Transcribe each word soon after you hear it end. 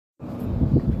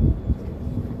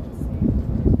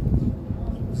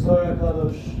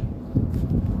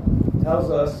HaKadosh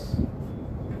tells us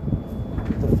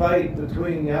the fight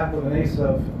between Yaakov and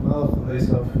Esav, Malach of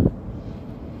Esav,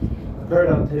 occurred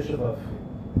on Tisha B'Av.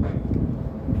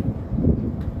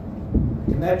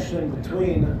 The connection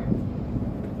between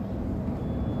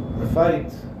the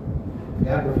fight,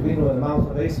 Yaakov Avinu and the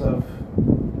Malach of Esav,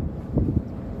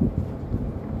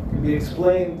 can be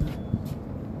explained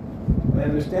by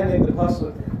understanding the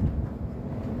pasuk.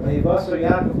 Vayivasar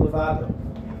Yaakov levado.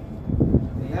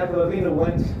 Yaakov Avinu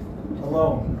went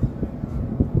alone.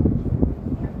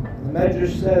 The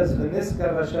Medrash says,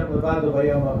 "V'niskav Hashem levado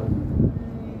vayom avu."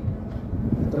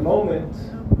 At the moment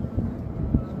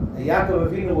that Yaakov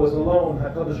Avinu was alone,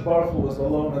 HaKadosh Baruch Hu was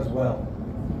alone as well.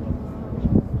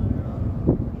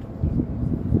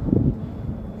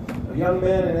 A young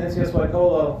man in NCS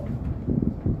Waikolo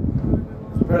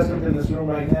is present in this room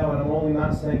right now, and I'm only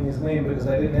not saying his name because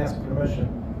I didn't ask permission.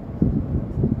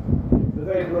 A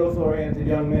very growth-oriented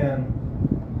young man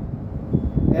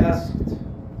asked,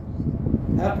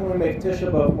 how can we make Tisha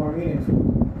B'Av more meaningful?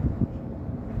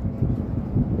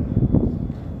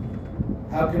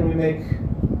 How can we make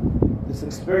this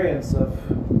experience of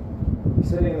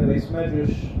sitting in the Beis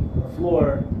Medrash on the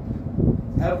floor,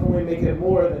 how can we make it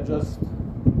more than just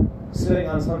sitting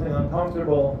on something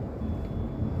uncomfortable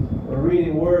or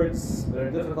reading words that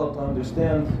are difficult to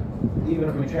understand, even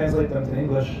if we translate them to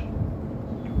English?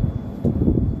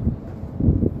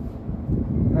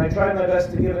 And I tried my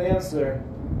best to give an answer.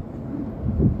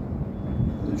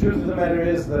 The truth of the matter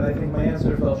is that I think my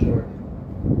answer fell short.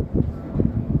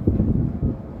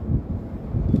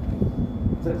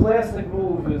 The classic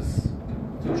move is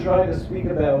to try to speak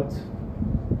about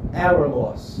our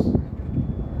loss,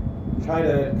 try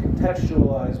to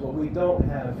contextualize what we don't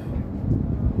have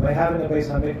by having a Beis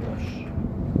HaMikdash,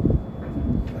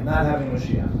 by not having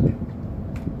Mashiach.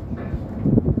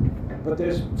 But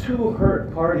there's two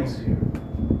hurt parties here.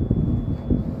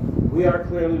 We are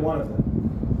clearly one of them.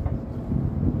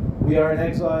 We are in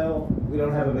exile, we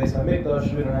don't have a Beis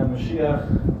HaMikdash, we don't have Mashiach.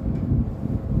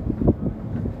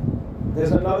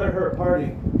 There's another hurt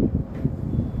party.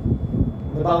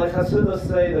 The Balei Chasidus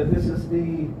say that this is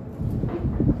the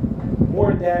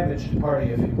more damaged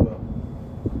party, if you will.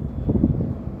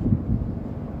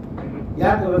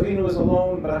 Yaakov Avinu is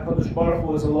alone, but HaKadosh Baruch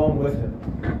Hu is alone with him.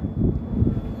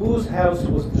 Whose house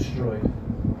was destroyed?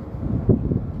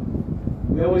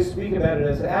 We always speak about it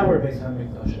as our Beis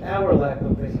HaMikdash, our lack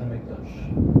of Beis HaMikdash.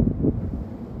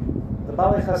 The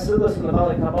Balei Chasidus and the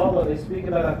Balei Kabbalah, they speak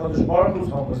about HaKadosh Baruch Hu's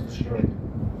home was destroyed.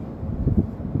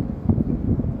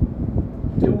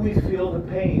 Do we feel the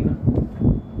pain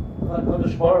of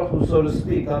HaKadosh Baruch Hu, so to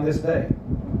speak, on this day?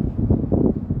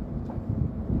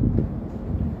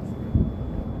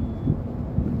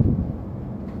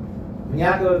 When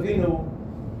Yaakov Avinu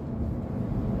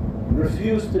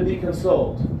refused to be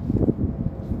consoled,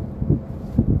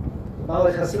 the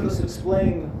Balei Chasidus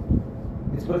explain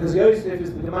it's because Yosef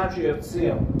is the gematria of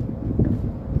Tzion.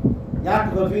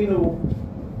 Yaakov Avinu,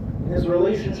 in his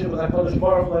relationship with HaKadosh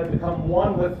Baruch Hu, had become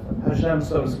one with Hashem,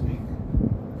 so to speak.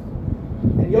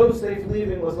 And Yosef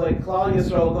leaving was like Klal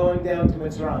Yisrael going down to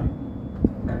Mitzrayim.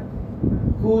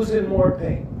 Who's in more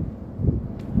pain?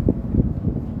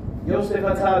 Yosef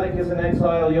HaTzadik is in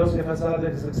exile. Yosef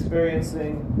HaTzadik is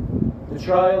experiencing the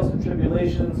trials and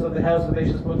tribulations of the house of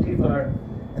Eishes Potiphar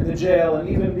and the jail, and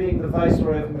even being the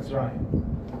viceroy of Mitzrayim.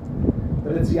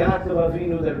 But it's Yaakov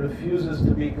Avinu that refuses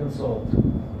to be consoled.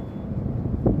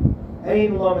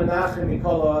 Ein lo menachem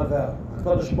mikol ha'avel.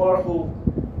 HaKadosh Baruch Hu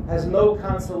has no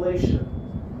consolation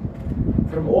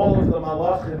from all of the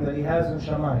malachim that he has in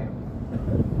Shamayim.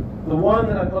 The one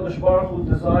that HaKadosh Baruch Hu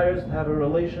desires to have a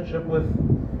relationship with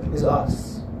is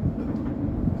us.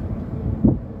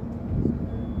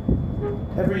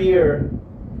 Every year,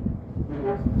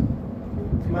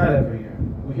 not every year,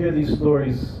 we hear these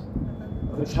stories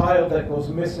of a child that goes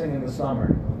missing in the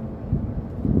summer.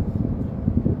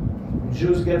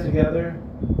 Jews get together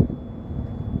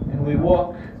and we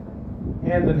walk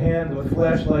hand in hand with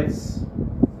flashlights.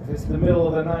 If it's the middle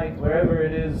of the night, wherever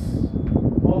it is,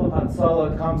 all of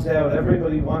Hatzalah comes out.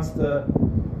 Everybody wants to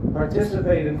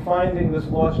participate in finding this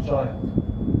lost child.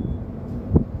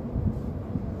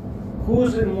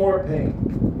 Who's in more pain?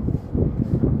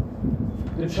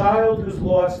 The child who's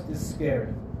lost is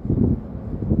scared.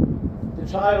 The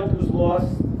child who's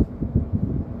lost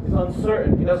is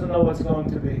uncertain. He doesn't know what's going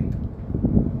to be.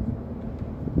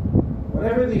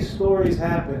 Whenever these stories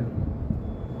happen,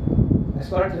 I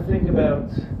start to think about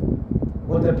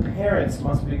what the parents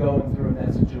must be going through in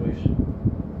that situation.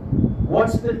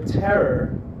 What's the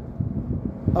terror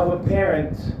of a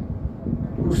parent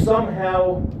who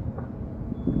somehow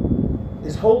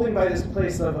is holding by this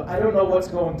place of, I don't know what's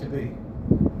going to be.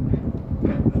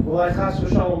 Will I chas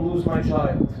v'shalom lose my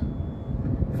child?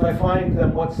 If I find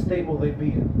them, what state will they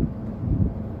be in?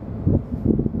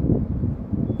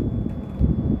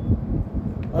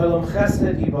 Olam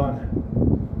chesed yibane.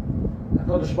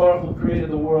 HaKadosh Baruch Hu created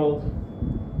the world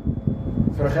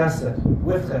for chesed,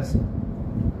 with chesed.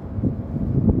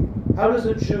 How does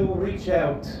a Jew reach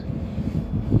out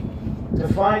to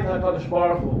find HaKadosh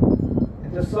Baruch Hu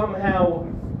and to somehow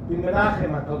be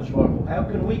menachem HaKadosh Baruch Hu? How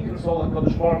can we console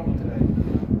HaKadosh Baruch Hu today?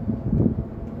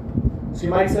 So you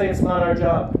might say it's not our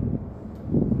job.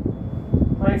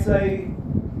 You might say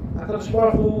HaKadosh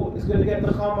Baruch Hu is going to get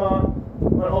nechama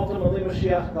when ultimately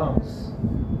Mashiach comes.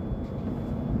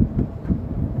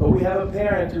 But we have a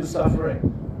parent who's suffering,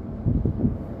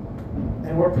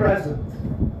 and we're present.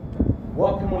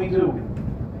 What can we do?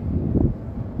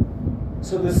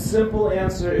 So the simple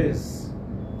answer is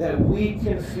that we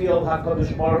can feel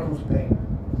HaKadosh Baruch Hu's pain.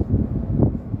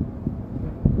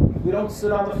 We don't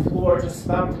sit on the floor just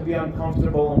to be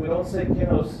uncomfortable, and we don't say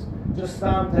kinnos just to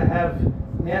have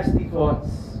nasty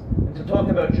thoughts and to talk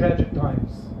about tragic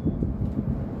times.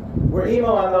 We're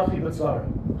imo anochi b'tzara.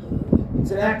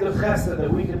 It's an act of chesed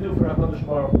that we can do for HaKadosh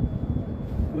Baruch Hu.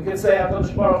 We can say,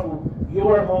 HaKadosh Baruch Hu,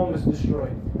 your home is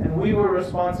destroyed, and we were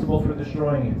responsible for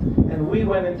destroying it, and we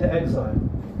went into exile.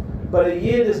 But a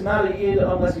yid is not a yid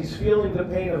unless he's feeling the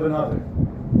pain of another.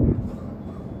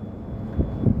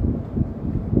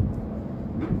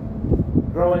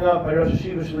 Growing up, my Rosh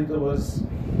Hashiva Shlita was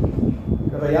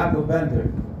Rabbi Yaakov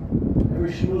Bender.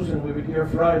 Every shmuzin we would hear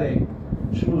Friday,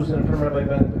 shmuzin from Rabbi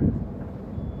Bender.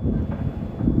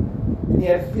 And he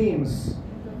had themes,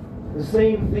 the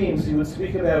same themes he would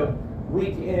speak about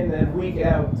week in and week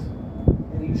out.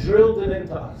 And he drilled it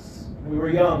into us. We were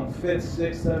young, 5th,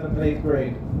 6th, 7th, and 8th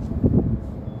grade.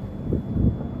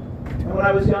 And when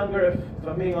I was younger, if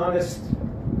I'm being honest,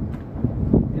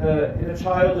 in a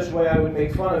childish way, I would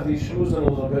make fun of these shmuzin a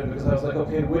little bit because I was like,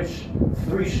 okay, which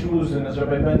 3 shmuzin is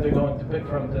Rabbi Bender going to pick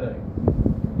from today?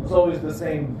 It was always the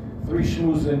same 3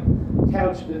 shmuzin,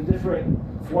 couched in different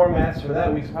formats for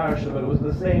that week's parasha, but it was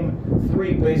the same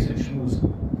 3 basic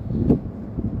shmuzin.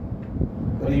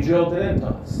 But he drilled it into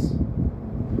us.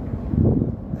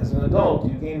 As an adult,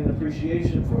 you gain an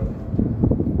appreciation for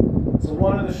them. So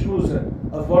one of the shmuzin,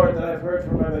 a word that I've heard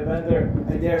from Rabbi Bender,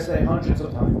 I dare say hundreds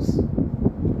of times.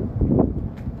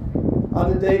 On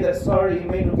the day that Sarah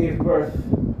Imenu gave birth,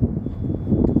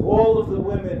 all of the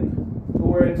women who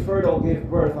were infertile gave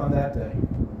birth on that day.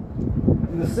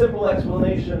 And the simple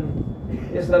explanation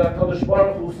is that HaKadosh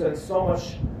Baruch Hu sent so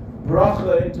much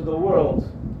bracha into the world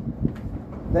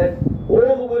that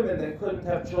all the women that couldn't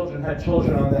have children had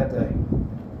children on that day.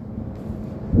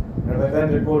 Rabbi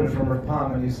Bender quoted from Rav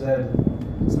Pam and he said,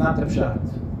 it's not the pshat.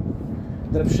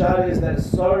 The pshat is that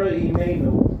Sarah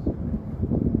Imenu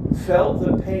felt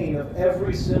the pain of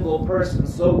every single person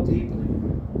so deeply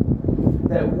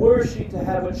that were she to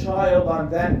have a child on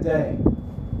that day,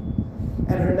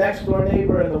 and her next door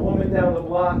neighbor and the woman down the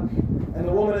block and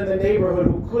the woman in the neighborhood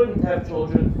who couldn't have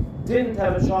children didn't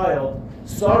have a child,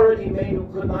 Sarah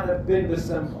Imenu could not have been the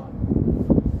simcha.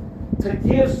 To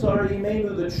give Sarah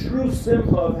Imenu the true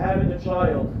simcha of having a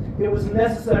child, it was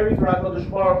necessary for HaKadosh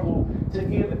Baruch Hu to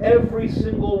give every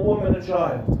single woman a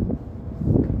child.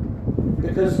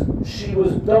 Because she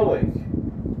was doeg.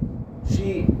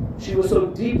 She was so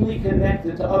deeply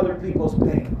connected to other people's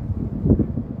pain.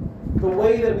 The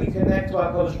way that we connect to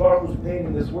HaKadosh Baruch Hu's pain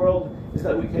in this world is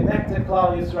that we connect to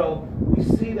Klal Yisrael, we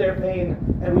see their pain,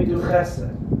 and we do chesed.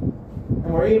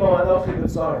 And we're imo anochi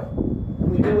b'tzara. And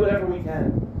we do whatever we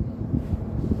can.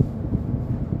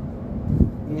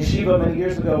 In yeshiva many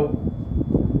years ago,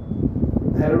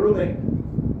 I had a roommate.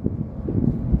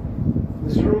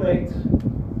 This roommate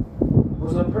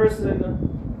was a person,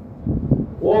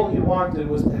 all he wanted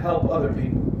was to help other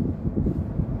people.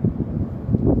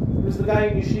 He was the guy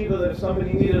in yeshiva that if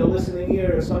somebody needed a listening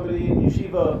ear or somebody in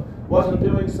yeshiva wasn't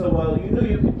doing so well, you knew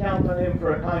you could count on him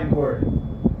for a kind word.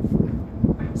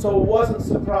 So it wasn't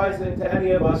surprising to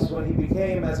any of us when he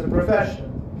became, as a profession,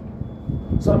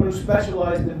 someone who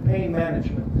specialized in pain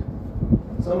management,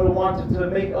 someone who wanted to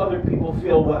make other people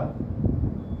feel well.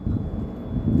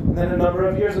 And then a number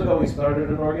of years ago, he started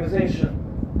an organization.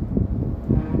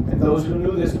 And those who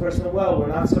knew this person well were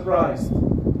not surprised. It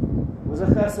was a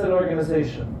chesed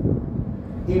organization.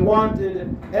 He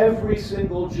wanted every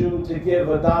single Jew to give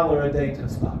 $1 a day to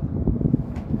stock.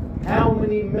 How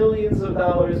many millions of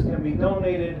dollars can be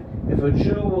donated if a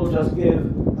Jew will just give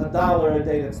 $1 a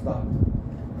day to stock?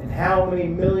 And how many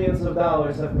millions of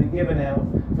dollars have been given out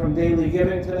from daily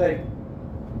giving today?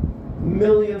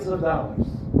 Millions of dollars.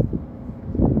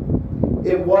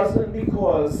 It wasn't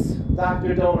because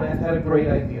Dr. Donat had a great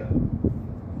idea.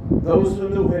 Those who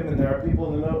knew him, and there are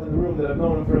people in the room that have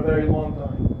known him for a very long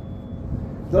time,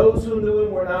 those who knew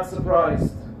him were not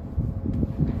surprised.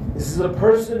 This is a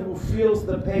person who feels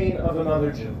the pain of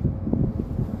another Jew.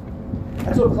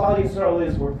 That's what Klal Yisrael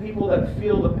is. We're people that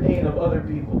feel the pain of other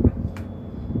people.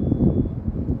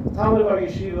 The Talmud of our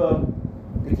yeshiva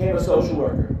became a social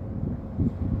worker.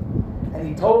 And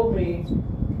he told me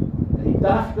that he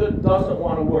dafka doesn't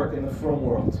want to work in the frum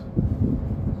world.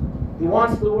 He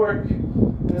wants to work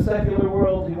in the secular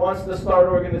world. He wants to start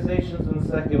organizations in the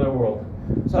secular world.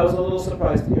 So I was a little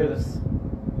surprised to hear this.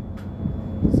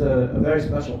 He's a very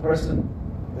special person,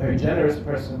 a very generous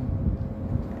person.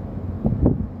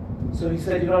 So he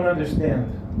said, you don't understand.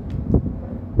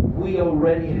 We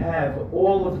already have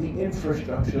all of the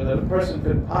infrastructure that a person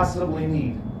could possibly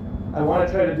need. I want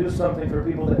to try to do something for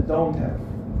people that don't have.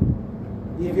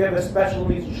 If you have a special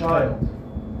needs child,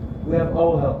 we have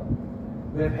OHEL,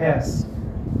 we have HAS.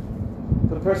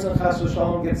 If a person, Chas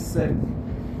v'Shalom, gets sick,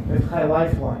 we have Chai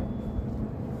Lifeline.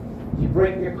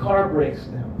 Your car breaks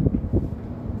down.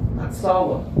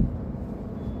 Hatzala.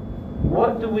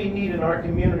 What do we need in our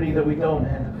community that we don't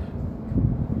have?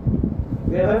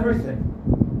 We have everything.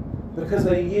 Because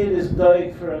a Yid is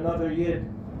died for another Yid.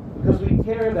 Because we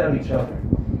care about each other.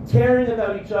 Caring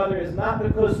about each other is not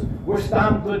because we're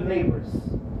stam good neighbors.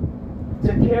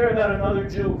 To care about another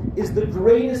Jew is the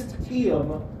greatest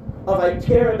kiyum of I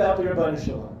care about the Rebbeinu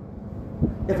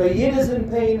Shalom. If a Yid is in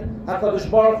pain, HaKadosh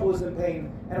Baruch Hu is in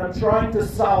pain, and I'm trying to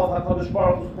solve HaKadosh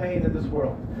Baruch Hu's pain in this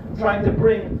world. I'm trying to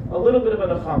bring a little bit of an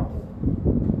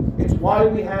acham. It's why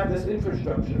we have this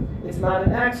infrastructure. It's not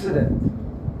an accident.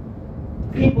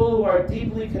 People who are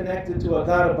deeply connected to a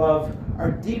God above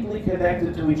are deeply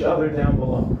connected to each other down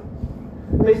below.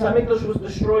 Beis HaMikdash was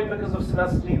destroyed because of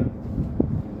Sinas Chinam.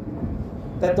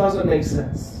 That doesn't make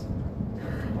sense.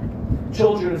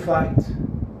 Children fight.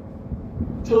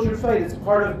 Children fight. It's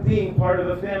part of being part of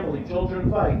a family.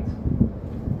 Children fight.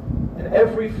 And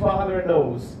every father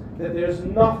knows that there's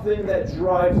nothing that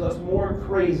drives us more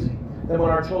crazy than when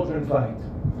our children fight.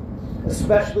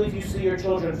 Especially if you see your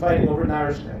children fighting over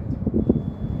Narishkeit.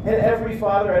 And every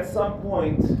father at some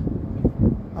point,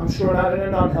 I'm sure not in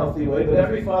an unhealthy way, but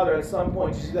every father at some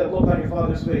point, you see that look on your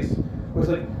father's face, where it's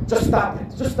like, just stop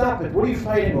it, what are you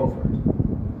fighting over?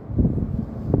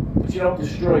 But you don't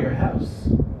destroy your house.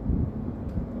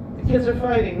 The kids are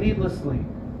fighting needlessly.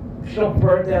 If you don't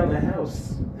burn down the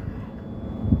house.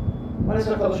 Why does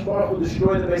HaKadosh Baruch Hu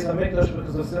destroy the Beis HaMikdash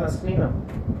because of Sinas Chinam?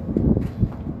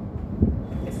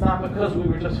 It's not because we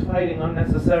were just fighting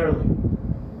unnecessarily.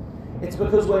 It's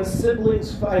because when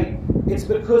siblings fight, it's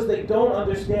because they don't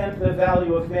understand the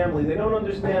value of family. They don't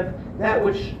understand that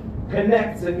which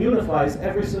connects and unifies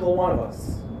every single one of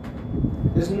us.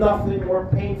 There's nothing more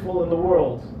painful in the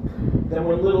world than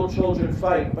when little children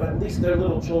fight, but at least they're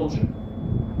little children.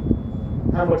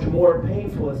 How much more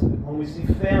painful is it when we see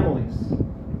families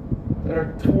that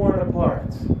are torn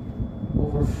apart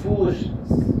over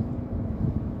foolishness,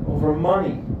 over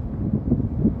money,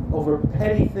 over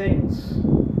petty things.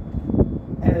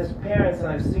 And as parents, and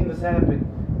I've seen this happen,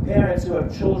 parents who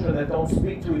have children that don't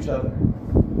speak to each other,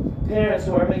 parents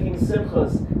who are making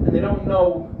simchas, and they don't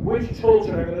know which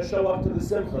children are going to show up to the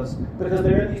simchas because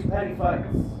they're in these petty fights.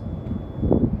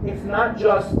 It's not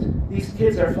just these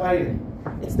kids are fighting.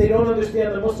 It's they don't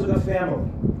understand the Musliga family.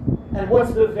 And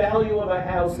what's the value of a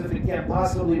house if it can't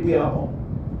possibly be a home?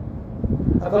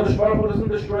 HaKadosh Baruch Hu doesn't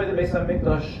destroy the Beis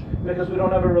HaMikdash because we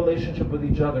don't have a relationship with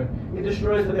each other. He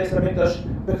destroys the Beis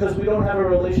HaMikdash because we don't have a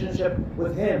relationship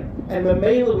with Him. And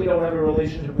Mamela, we don't have a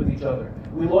relationship with each other.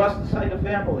 We lost the sight of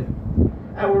family.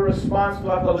 Our response to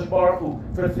HaKadosh Baruch Hu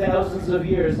for thousands of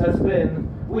years has been,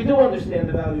 we do understand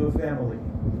the value of family.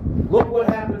 Look what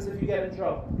happens if you get in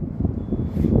trouble.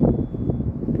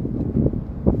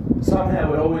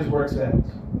 Somehow it always works out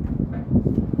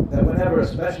that whenever,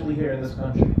 especially here in this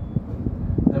country,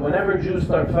 that whenever Jews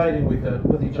start fighting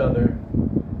with each other,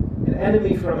 an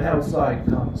enemy from outside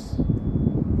comes.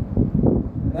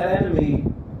 And that enemy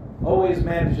always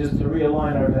manages to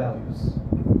realign our values.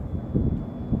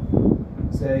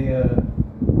 Say,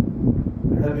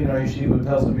 Rebbe in our yeshiva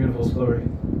tells a beautiful story.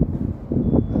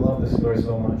 I love this story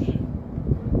so much.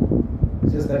 He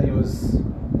says that he was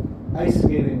ice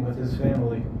skating with his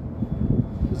family.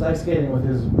 He was ice skating with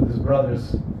his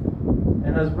brothers.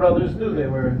 And as brothers do, they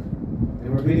were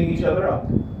beating each other up.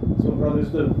 That's what brothers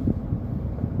do.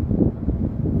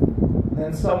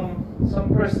 And some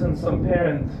person, some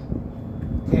parent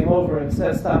came over and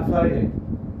said, stop fighting.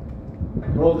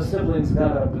 And all the siblings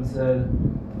got up and said,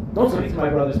 don't speak to my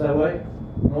brothers that way.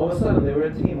 And all of a sudden they were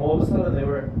a team. All of a sudden they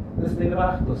were in a state of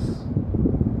achdus.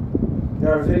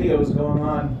 There are videos going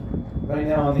on right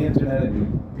now on the internet.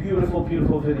 Beautiful,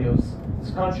 beautiful videos.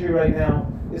 This country right now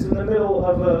is in the middle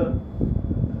of a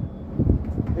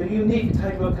unique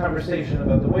type of conversation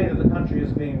about the way that the country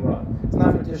is being run. It's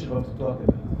not for Tisha to talk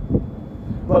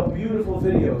about. But beautiful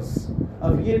videos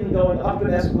of Yidden going up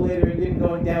an escalator and Yidden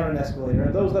going down an escalator.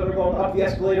 And those that are going up the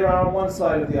escalator are on one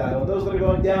side of the aisle. And those that are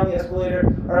going down the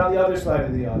escalator are on the other side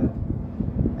of the aisle.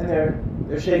 And they're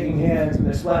shaking hands and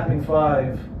they're slapping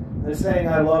five. And they're saying,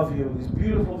 I love you. These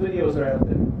beautiful videos are out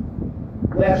there.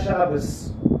 Last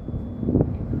Shabbos,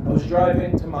 I was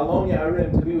driving to Malon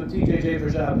Yarim to be with TJJ for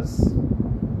Shabbos.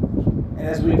 And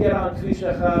as we get on Kvish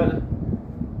Echad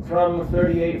from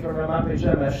 38 from Ramat Beit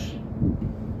Shemesh,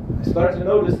 I start to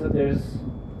notice that there's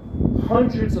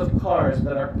hundreds of cars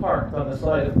that are parked on the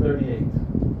side of 38.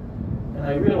 And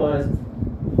I realized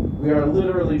we are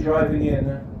literally driving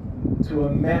in to a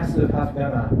massive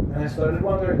Hafgana. And I started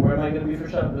wondering, where am I going to be for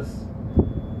Shabbos?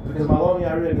 Because Malon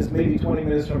Yarim is maybe 20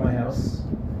 minutes from my house,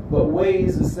 but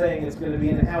Waze is saying it's going to be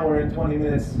an hour and 20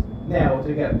 minutes now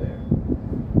to get there.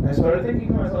 And I started thinking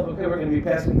to myself, okay, we're going to be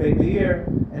passing Beit Meir,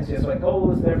 and NCSY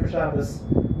Kol is there for Shabbos.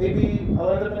 Maybe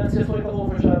I'll end up in NCSY Kol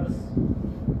for Shabbos.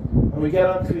 And we get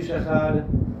on Kvish Echad,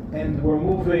 and we're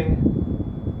moving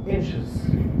inches,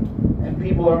 and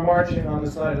people are marching on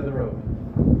the side of the road.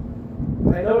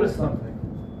 And I noticed something.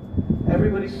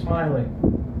 Everybody's smiling.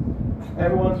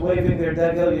 Everyone's waving their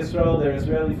Dagel Yisrael, their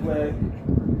Israeli flag.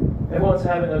 Everyone's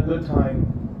having a good time.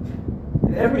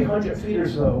 And every 100 feet or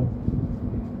so,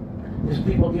 there's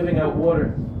people giving out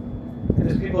water. And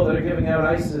there's people that are giving out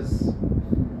ices.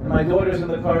 And my daughters in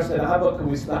the car said, Abba, could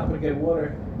we stop and get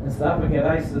water and stop and get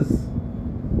ices?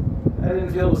 I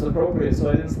didn't feel it was appropriate, so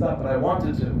I didn't stop, but I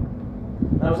wanted to.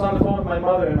 And I was on the phone with my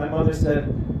mother, and my mother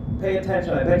said, pay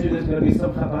attention, I bet you there's going to be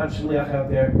some Chabad Shliach out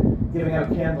there giving out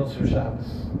candles for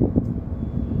Shabbos.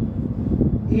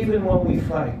 Even when we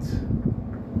fight,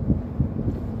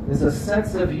 there's a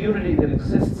sense of unity that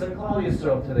exists in Klal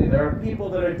Yisrael today. There are people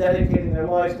that are dedicating their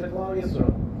lives to Klal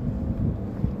Yisrael.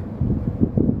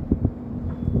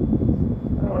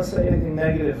 I don't want to say anything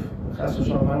negative, Chas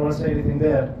v'shalom, I don't want to say anything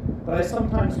bad, but I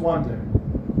sometimes wonder.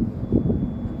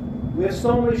 We have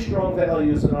so many strong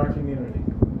values in our community.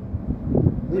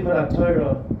 Limud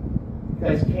HaTorah, you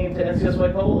guys came to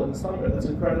NCSY Kol in the summer, that's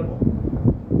incredible.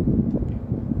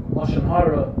 Lashon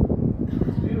Hara,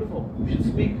 it's beautiful. We should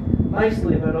speak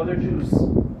nicely about other Jews.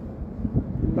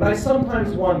 But I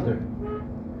sometimes wonder,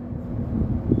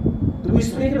 do we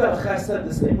speak about Chesed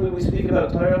the same way we speak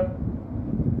about Torah?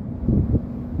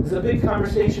 There's a big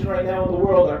conversation right now in the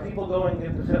world, are people going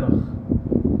into Chinuch?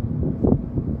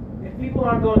 If people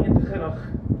aren't going into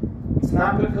Chinuch, it's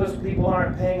not because people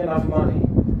aren't paying enough money.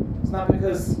 It's not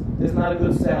because there's not a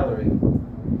good salary.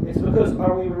 It's because,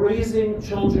 are we raising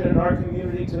children in our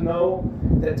community to know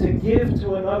that to give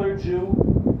to another Jew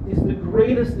is the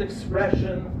greatest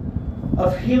expression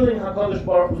of healing HaKadosh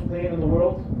Baruch Hu's pain in the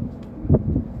world?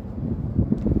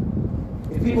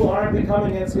 If people aren't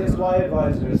becoming NCSY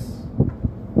advisors,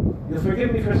 you'll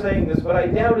forgive me for saying this, but I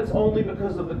doubt it's only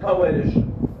because of the co-ed issue.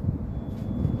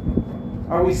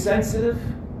 Are we sensitive?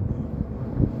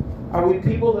 Are we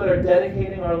people that are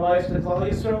dedicating our lives to Klal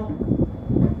Yisrael?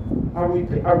 Are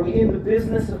we in the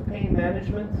business of pain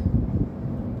management?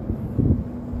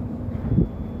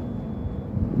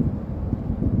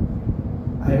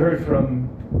 I heard from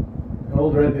an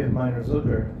old Rebbe of mine,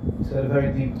 Zucker. He said a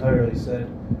very deep Torah. He said,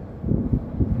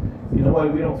 you know why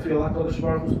we don't feel HaKadosh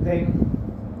Baruch Hu's pain?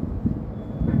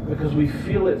 Because we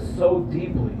feel it so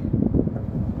deeply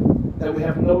that we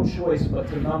have no choice but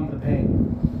to numb the pain.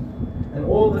 And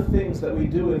all the things that we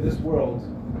do in this world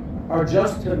are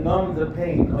just to numb the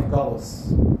pain of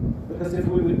Galus. Because if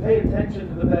we would pay attention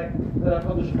to the fact that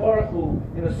HaKadosh Baruch Hu,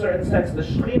 in a certain sense, the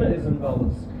Shekhinah is in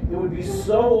Galus, it would be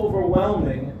so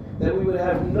overwhelming that we would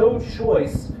have no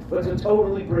choice but to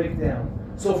totally break down.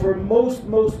 So for most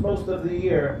of the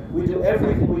year, we do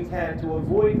everything we can to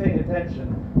avoid paying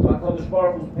attention to HaKadosh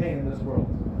Baruch Hu's pain in this world.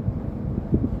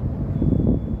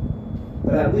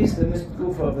 But at least in this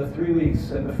Kufa of the 3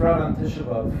 weeks and the Befrat on Tisha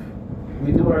B'Av,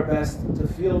 we do our best to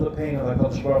feel the pain of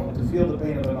HaKadosh Baruch Hu, to feel the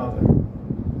pain of another.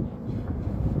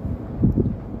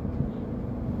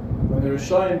 When the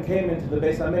Rishayim came into the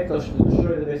Beis HaMikdash to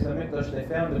destroy the Beis HaMikdash, they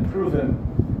found the Kruvim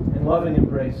in loving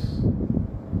embrace.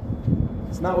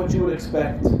 It's not what you would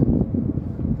expect.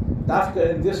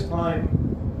 Dafka in this time,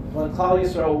 when Klal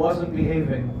Yisrael wasn't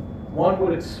behaving, one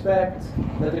would expect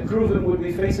that the Kruvim would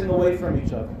be facing away from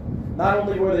each other. Not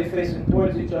only were they facing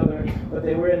towards each other, but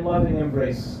they were in loving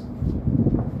embrace.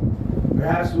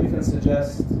 Perhaps we can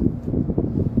suggest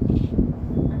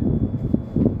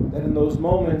those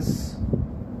moments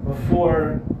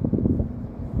before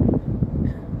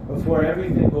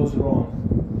everything goes wrong.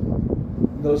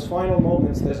 In those final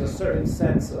moments, there's a certain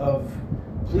sense of,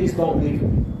 please don't leave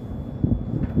me.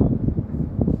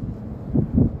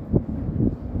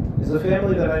 There's a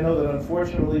family that I know that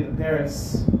unfortunately the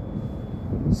parents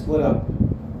split up.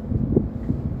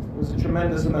 There was a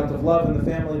tremendous amount of love in the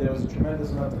family. There was a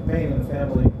tremendous amount of pain in the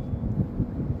family.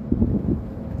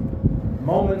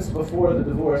 Moments before the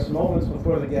divorce, moments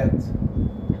before the get,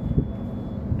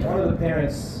 one of the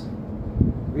parents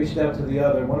reached out to the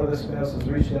other. One of the spouses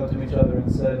reached out to each other and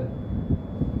said,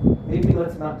 maybe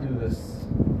let's not do this.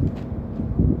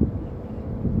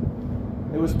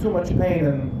 There was too much pain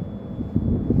and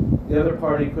the other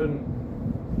party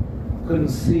couldn't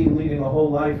see leading a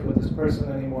whole life with this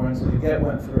person anymore, and so the get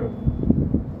went through.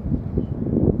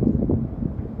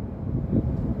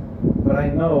 But I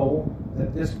know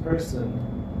that this person,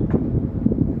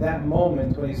 that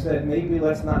moment when he said, maybe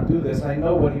let's not do this, I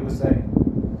know what he was saying.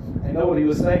 I know what he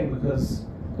was saying because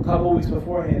a couple weeks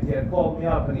beforehand he had called me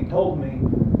up and he told me,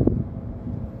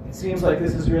 it seems like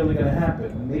this is really going to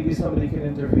happen. Maybe somebody can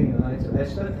intervene. And I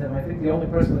said to him, I think the only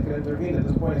person that can intervene at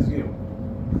this point is you.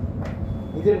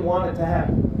 He didn't want it to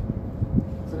happen.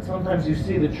 It's like sometimes you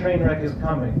see the train wreck is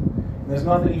coming and there's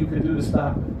nothing you could do to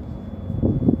stop it.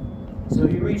 So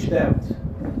he reached out.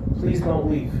 Please don't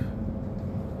leave.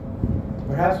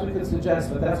 Perhaps we could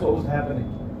suggest that that's what was happening.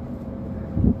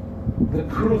 The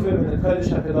Kruvim and the Kodesh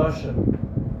HaKadoshim,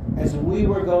 as we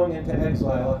were going into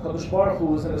exile, HaKadosh Baruch Hu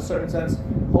was in a certain sense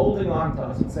holding on to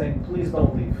us and saying, please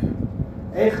don't leave.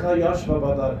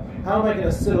 How am I going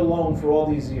to sit alone for all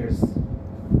these years?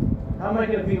 How am I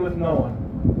going to be with no one?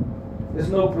 There's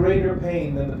no greater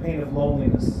pain than the pain of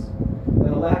loneliness, than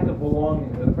a lack of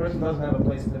belonging, that a person doesn't have a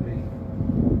place to be.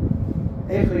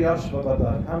 How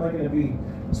am I going to be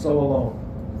so alone?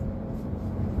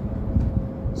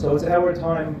 So it's our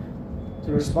time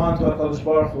to respond to HaKadosh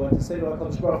Baruch Hu and to say to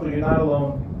HaKadosh Baruch Hu, you're not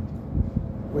alone.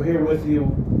 We're here with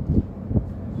you.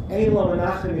 There's no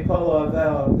malach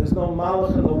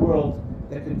in the world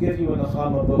that could give you a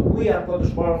nechama, but we,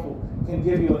 HaKadosh Baruch Hu, can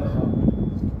give you a nechama.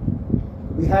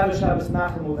 We have a Shabbos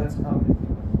Nachamu that's coming.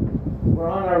 We're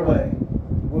on our way.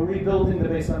 We're rebuilding the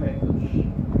Beis HaMikdash.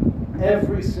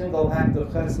 Every single act of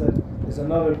chesed is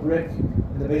another brick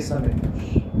in the Beis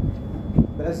HaMikdash.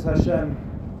 Be'ez Hashem,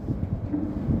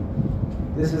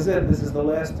 this is it. This is the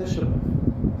last Tisha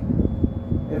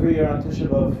B'Av. Every year on Tisha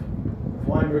B'Av,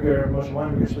 Moshe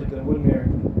Weinberger Shlita in Woodmere,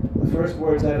 the first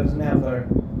words out of his mouth are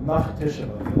Nach Tisha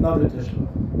B'Av, another Tisha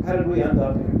B'Av. How did we end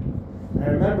up here? And I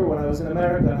remember when I was in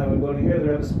America and I would go to hear the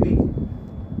Rebbe speak,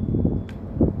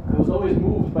 I was always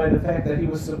moved by the fact that he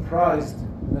was surprised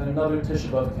that another Tisha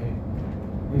B'Av came.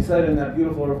 He said in that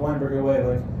beautiful Rav Weinberger way,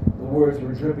 like the words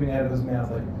were dripping out of his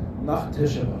mouth, like Nach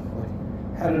Tisha B'Av. Like,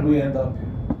 how did we end up here?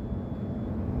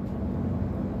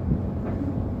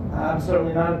 I'm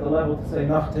certainly not at the level to say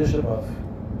Nach Tisha B'Av,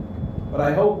 but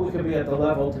I hope we could be at the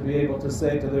level to be able to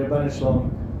say to the Rebbeinu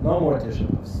Shalom, no more Tisha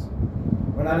B'Avs.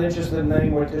 We're not interested in any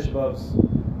more Tisha B'Avs.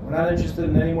 We're not interested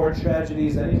in any more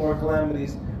tragedies, any more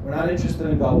calamities. We're not interested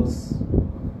in galus.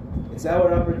 It's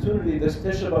our opportunity, this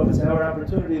Tisha B'Av, it's our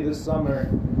opportunity this summer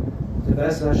to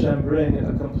Be'ez Hashem bring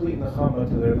a complete nechama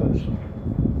to the Rebbeinu Shalom.